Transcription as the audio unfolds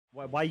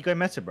Why are you going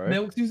meta, bro?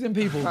 Milk's using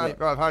people. Milk's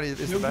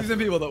using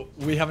people that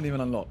we haven't even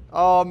unlocked.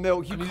 Oh,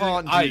 Milk, you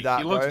can't do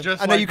that, bro.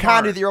 I know you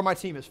can do that. You're on my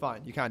team. It's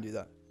fine. You can do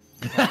that.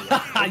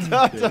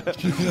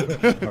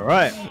 All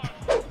right.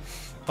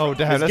 Oh,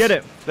 damn. Let's get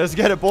it. Let's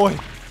get it, boy.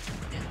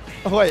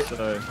 Oh, wait.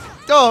 So,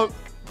 Oh,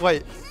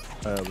 wait.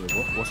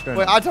 what's going on?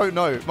 Wait, I don't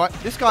know.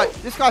 This guy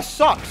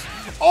sucks.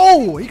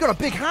 Oh, he got a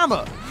big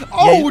hammer.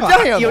 Oh, yeah,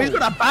 damn. Yo, he's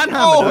got a ban hammer.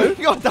 Oh,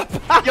 he got that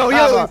ban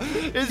hammer.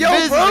 His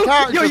Viz is a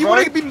character, yo, you bro.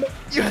 want to be?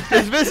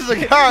 His Viz is a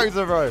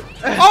character, bro.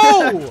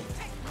 Oh.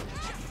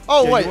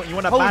 Oh, yo, wait. You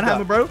want a ban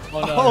hammer, bro? Oh,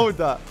 no. Hold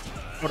that.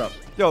 Hold up.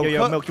 Yo,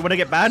 Milk, you want to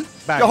get banned?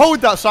 Yo,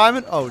 hold that,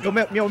 Simon. Oh, Yo,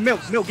 Milk,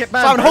 get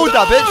banned. Simon, hold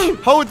that,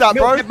 bitch. Hold that,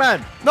 Milk, bro. get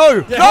banned.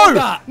 No, Yeah, no, hold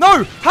that.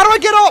 no. How do I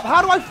get up?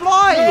 How do I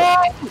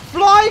fly?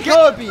 Fly,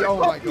 Kirby. Oh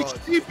my god.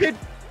 Stupid.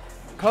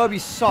 Kirby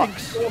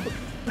sucks.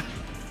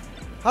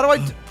 How do I?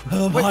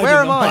 I'm Wait, hiding, where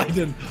am I?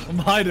 I'm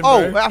hiding,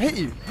 Oh, bro. wait, I hit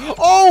you.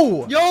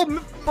 Oh, Yo,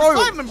 bro.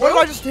 Simon, What bro. did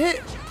I just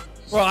hit?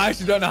 Bro, I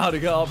actually don't know how to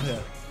get up here.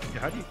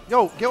 How do you?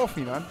 Yo, get off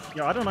me, man.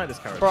 Yo, I don't like this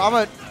character. Bro,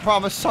 I'm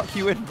gonna suck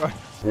you in, bro.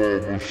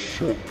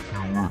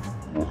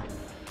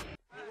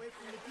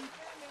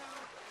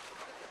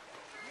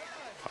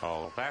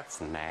 Oh,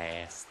 that's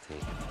nasty.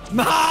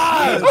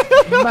 Mad!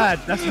 Mad.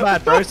 That's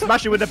mad, bro.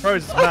 Smash it with the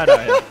pros. It's mad out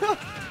here.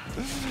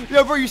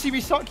 Yo, bro, you see me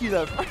suck you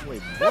there, bro.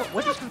 Wait,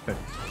 what just happened?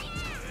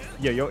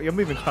 Yeah, you're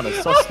moving kind of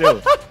sus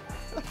still.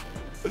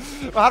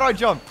 How do I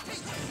jump?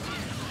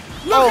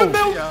 Look at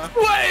Milk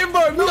sweating,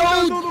 bro.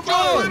 No!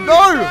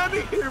 No!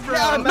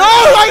 No!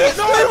 I just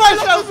threw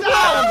myself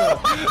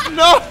down!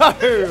 No!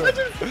 I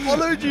just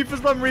followed you for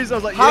some reason. I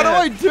was like, How do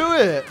I do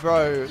it,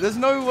 bro? There's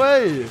no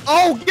way.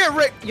 Oh, get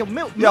Rick. Yo,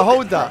 Milk. Yeah,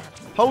 hold that.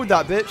 Hold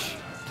that, bitch.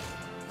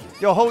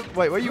 Yo, hold.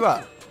 Wait, where you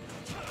at?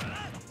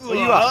 Where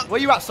you at?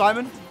 Where you at,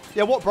 Simon?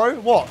 Yeah, what, bro?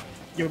 What?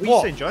 Yo, what What?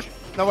 you saying, Josh?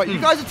 No, wait, you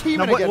guys are teaming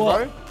No, what- again, what?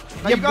 bro.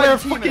 No, Yeah, you we're a guys are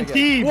teaming fucking again.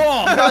 team. You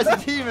guys are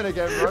teaming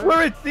again, bro.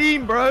 We're a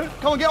team, bro.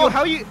 Come on, get Yo, on.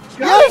 how you?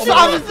 Yes, Yo,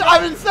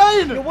 I'm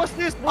insane. Yo, what's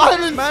this?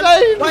 I'm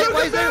insane. Why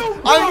is there?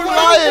 I'm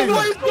flying.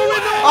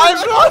 I'm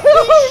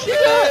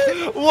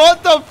flying.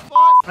 What the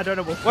fuck? I don't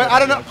know what. Wait, I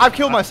don't know. I've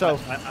killed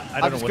myself. I don't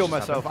I've know just what killed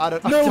just myself.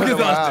 happened. I don't know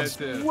where I am.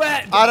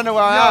 Sweat. I don't know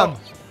where I am.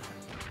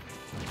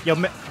 Yo,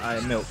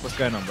 Milk, what's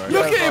going on, bro?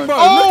 Look at him, bro.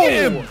 Oh! Look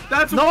at him.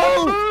 That's No!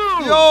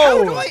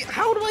 Yo.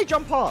 How do I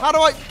jump off? How do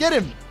I get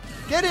him?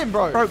 Get him,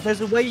 bro. Bro,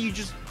 there's a way you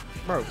just.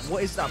 Bro,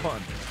 what is that button?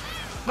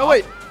 No,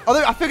 wait. Oh,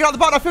 I figured out the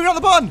button. I figured out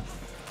the button.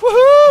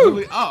 Woohoo!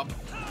 Really up.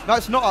 No,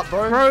 it's not up,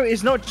 bro. Bro,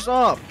 it's not just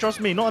up. Trust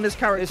me, not on this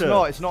character. It's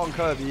not. It's not on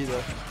Kirby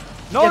either.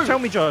 No. Yeah, tell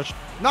me, Josh.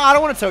 No, I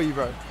don't want to tell you,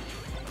 bro.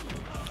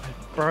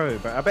 Bro,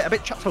 I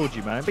bet Chuck told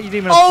you, man. But you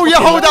didn't even. Oh, yeah,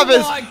 hold that,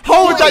 Viz. my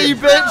Hold God. that, you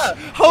bitch.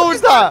 Hold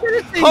that.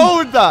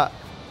 Hold that.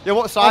 Yeah,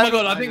 what, Oh Simon? my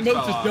god, I think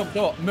Milk just jumped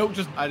off. Milk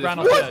just ran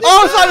off What? the edge.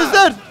 Oh, Simon's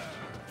dead.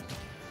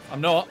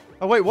 I'm not.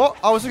 Oh, wait, what?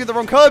 I was looking at the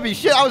wrong Kirby.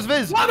 Shit, I was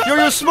Viz.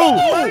 You're small.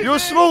 no. You're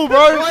small,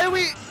 bro. Why are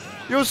we?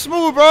 You're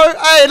small, bro.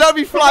 Hey, let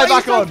me fly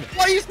back on.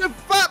 Why are you so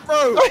fat,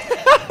 bro?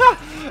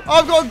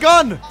 I've got a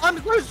gun. I'm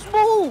so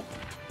small.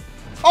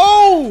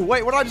 Oh,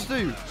 wait, what did I just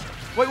do?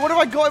 Wait, what have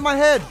I got in my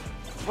head?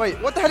 Wait,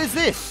 what the hell is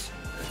this?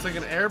 It's like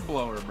an air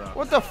blower, bro.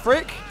 What the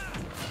frick?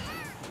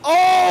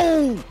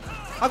 Oh!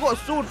 I got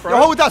a sword, bro. Yo,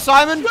 hold that,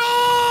 Simon.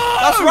 No!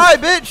 That's right,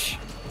 bitch.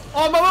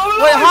 Oh my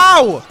god. Wait,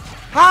 how?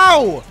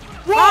 How?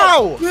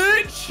 How?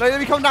 Bitch! Wait, let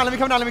me come down. Let me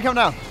come down. Let me come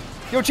down.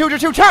 Yo, chill,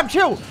 champ,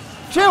 chill.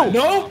 Chill.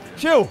 No!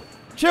 Chill.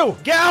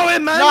 Get out of here,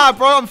 man. Nah,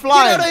 bro, I'm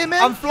flying. Get out of here,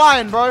 man. I'm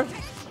flying, bro.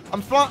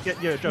 I'm flying.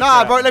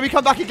 Nah, bro, let me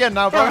come back again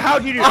now, bro. Bro, how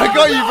do you do I that?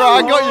 got you, bro.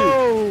 I got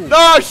you.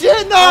 No,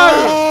 shit, no.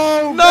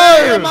 Oh, No.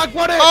 damn, I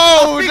got it.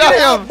 Oh, I figured it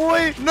damn. out,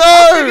 boy. No.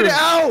 I figured it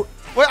out.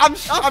 Wait,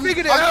 I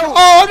figured it out.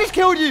 Oh, I just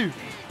killed you.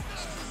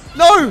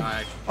 No.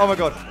 Oh my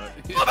god.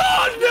 Come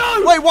on,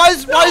 no! Wait, why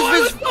is I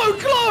was Viz? so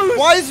close!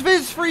 Why is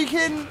Viz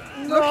freaking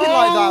looking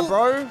like that,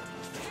 bro?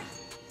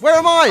 Where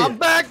am I? I'm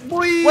back,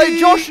 boy. Wait,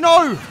 Josh,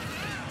 no.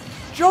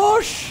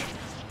 Josh,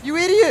 you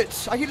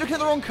idiots! I keep looking at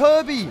the wrong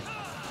Kirby.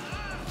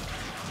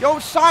 Yo,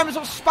 Simon's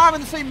not spamming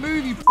the same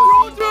move, you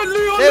pussy.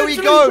 There we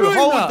go.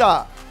 Hold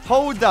that.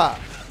 Hold that.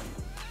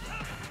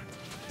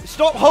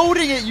 Stop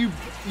holding it, you.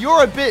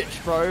 You're a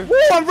bitch, bro. Woo,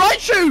 I'm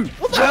Raichu.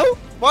 What the hell?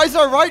 Why is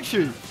there a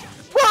Raichu?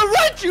 Bro, I'm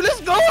Raichu. Let's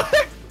go.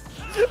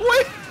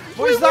 Wait,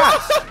 What is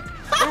that?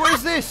 Wait, what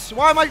is this?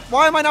 Why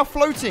am I now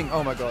floating?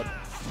 Oh my god.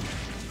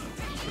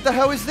 What the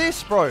hell is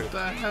this, bro? What the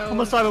hell? Come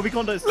on, Simon, we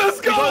can do this. Let's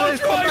go, We got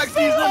this. let's Comeback go.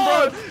 season,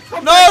 bro.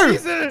 No! Comeback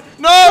season.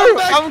 No!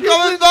 Comeback I'm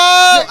coming season.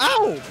 back!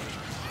 Ow.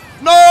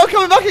 No, I'm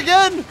coming back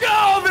again! Get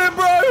off him,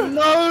 bro!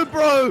 No,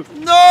 bro.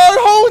 No,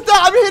 hold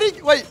that! I'm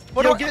hitting. Wait,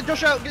 what Yo, do I get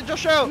Josh out. Get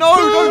Josh out. No,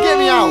 don't get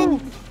me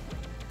out!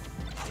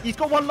 He's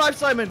got one life,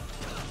 Simon.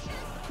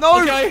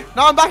 No! Okay.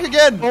 Now I'm back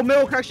again! Oh,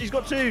 Milk actually, he's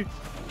got two.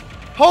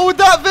 Hold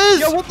that, Viz!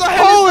 Yo, what the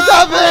hell Hold is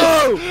that,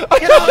 that, Viz!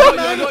 Get out, I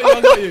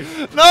man. got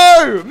you.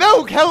 No!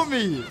 Milk, help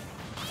me!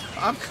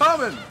 I'm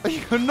coming.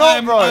 You're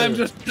not, bro. I'm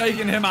just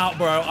taking him out,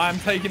 bro. I'm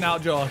taking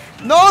out Josh.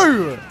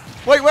 No!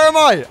 Wait, where am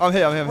I? I'm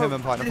here, I'm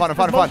fine, I'm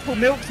fine. Multiple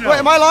Milks now. Wait,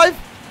 am I alive?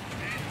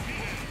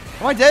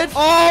 Am I dead?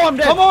 Oh, I'm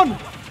dead. Come on!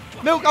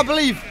 Milk, I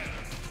believe.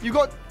 You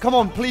got... Come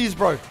on, please,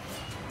 bro.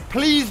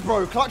 Please,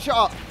 bro. Clutch it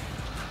up.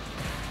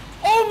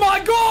 Oh my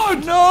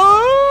god!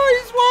 No,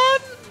 he's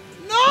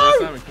won. No.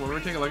 Simon, come on, we're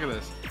taking a look at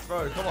this.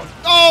 Bro, come on.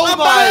 Oh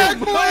my.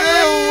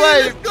 No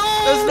way.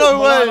 There's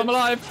no way. I'm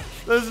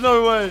alive. There's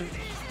no way.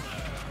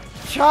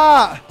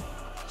 Chat.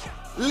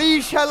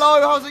 Leash,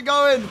 hello. How's it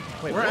going?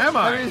 Wait, Where what? am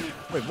I?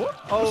 Wait, what?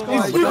 Oh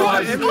my You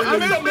god. guys-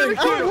 I'm in a mega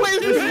cube. Wait,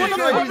 This is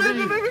crazy. I'm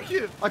in a mega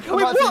cube. I come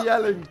Wait, out to what?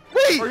 yelling.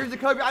 Wait. Or the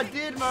Kobe. I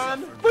did,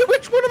 man. Wait,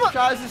 which one am I?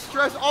 Guys, it's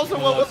stress. Also,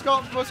 what's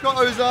got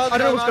Ozark? I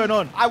don't know what's going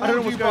on. I I don't know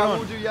will what's do, going bro. I on.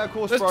 will do. Yeah, of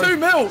course, There's bro. 2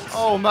 milks.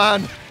 Oh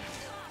man.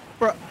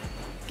 Bro,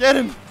 Get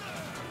him.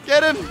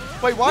 Get him.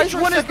 Wait, why is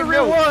which one is the second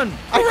real milk? one?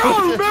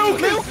 Bro,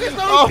 Milk is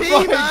Oh OP,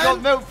 my man.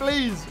 god, milk,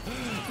 please.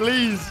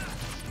 Please.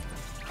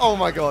 Oh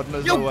my god,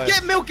 there's Yo, no way.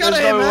 get milk out There's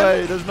of here, no man.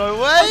 way. There's no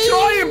way. I'm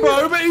trying,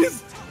 bro, but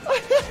he's...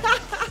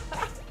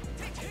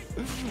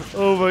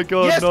 Oh my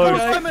god, Yes, no. come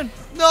on, Simon.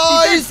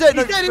 No, he's dead.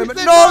 He's dead, he's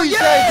dead. No, he's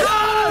Yes!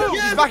 dead.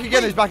 Yes, He's back we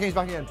again. did He's back in. He's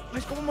back again.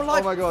 He's got one more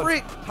life. Oh my god.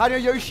 Frick. How do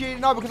you Yoshi?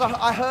 No, because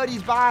I heard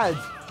he's bad.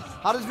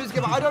 How does Viz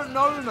get back? I don't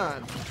know,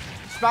 man.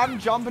 Spam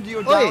jump and do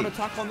your down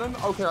attack on them.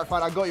 Okay, right,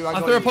 fine. I got you. I I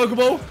got threw a you.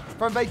 Pokeball.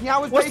 From baking.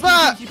 How was What's baking?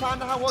 that? Peachy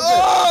Panda? How was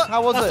it?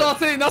 How was That's it? our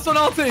team. That's on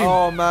our team.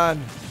 Oh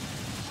man.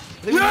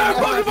 Yeah,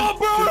 Pokemon,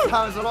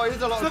 bro! There's a lot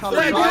of Yeah,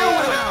 colours. deal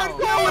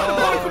with the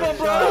Pokemon,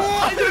 bro.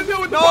 I didn't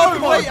deal with the No,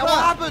 Pokemon. wait, what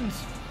happened?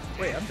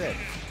 Wait, I'm dead.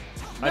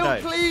 I Milk,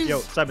 died. please. Yo,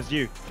 Simon's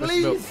you. Where's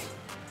the milk? Please.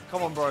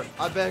 Come on, bro.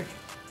 I beg.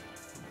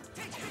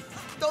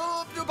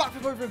 Don't do a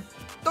backflip over him.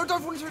 Don't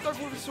fall into it. Don't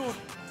fall into the sword.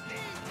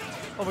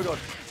 Oh my god.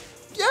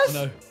 Yes.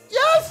 No.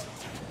 Yes.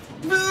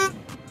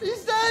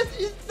 He's dead.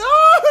 He's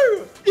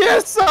no.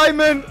 Yes,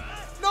 Simon.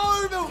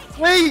 No, Milk.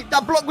 Wait,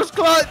 that block was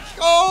clutch.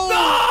 Oh.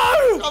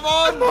 No! Come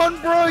on. Come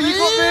on, bro. You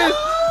got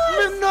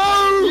this.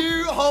 No.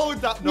 You hold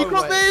that. No You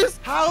got way. this.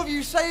 How have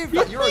you saved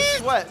that? You're a please.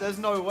 sweat. There's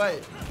no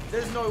way.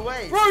 There's no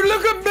way. Bro,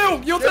 look at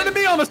Milk. You're telling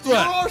me I'm a You're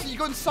sweat. actually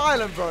gone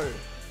silent, bro.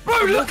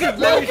 Bro, look at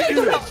Milk.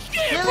 Kill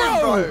him,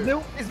 bro.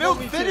 Milk is Milk,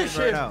 what we finish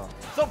doing right him. now.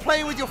 Stop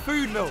playing with your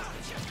food, Milk.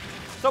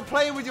 Stop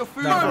playing with your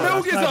food, Bro,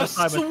 Milk. Milk is a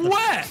Simon.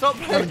 sweat. Stop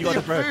playing Simon, you with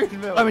got your this, bro. food,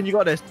 Milk. Simon, you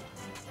got this.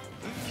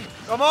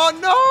 Come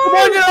on, no! Come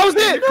on, that was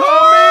it.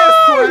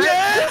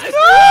 Yes!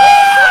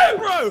 No!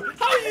 Bro,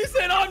 how are you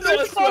saying I'm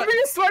not a sweat?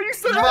 You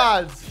said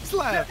Mad.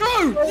 slap.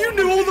 Bro, you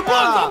knew all the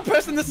buttons. I'm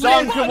pressing the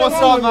same Duncan, button what's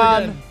over up,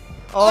 man? again.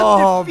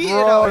 Oh, Undefeated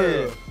out bro.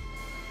 here.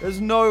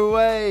 There's no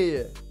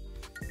way.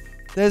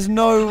 There's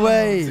no See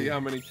way. how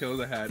many kills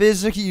I had.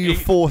 Fizz, look at you, 8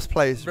 fourth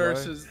place, bro.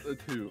 versus the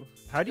 2.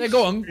 How do Yeah, you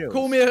go on. skills?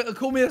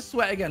 Call me a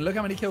sweat again. Look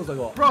how many kills I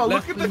got. Bro,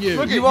 Less look at than the you.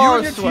 look at You you are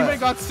and a your sweat. teammate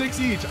got 6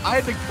 each.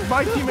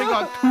 My teammate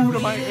got 2 to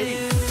my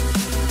 8.